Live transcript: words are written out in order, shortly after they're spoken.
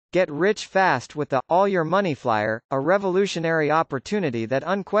Get rich fast with the All Your Money Flyer, a revolutionary opportunity that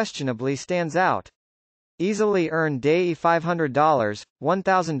unquestionably stands out. Easily earn daily $500,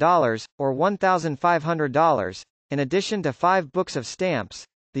 $1,000, or $1,500. In addition to 5 books of stamps,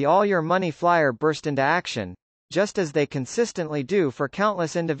 the All Your Money Flyer burst into action, just as they consistently do for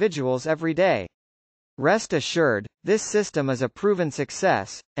countless individuals every day. Rest assured, this system is a proven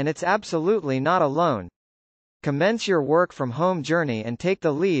success, and it's absolutely not alone. Commence your work-from-home journey and take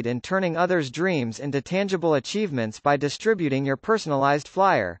the lead in turning others' dreams into tangible achievements by distributing your personalized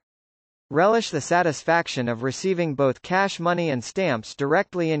flyer. Relish the satisfaction of receiving both cash money and stamps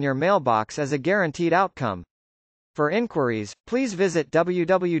directly in your mailbox as a guaranteed outcome. For inquiries, please visit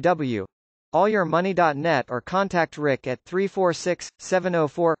www.allyourmoney.net or contact Rick at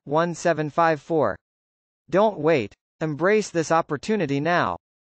 346-704-1754. Don't wait. Embrace this opportunity now.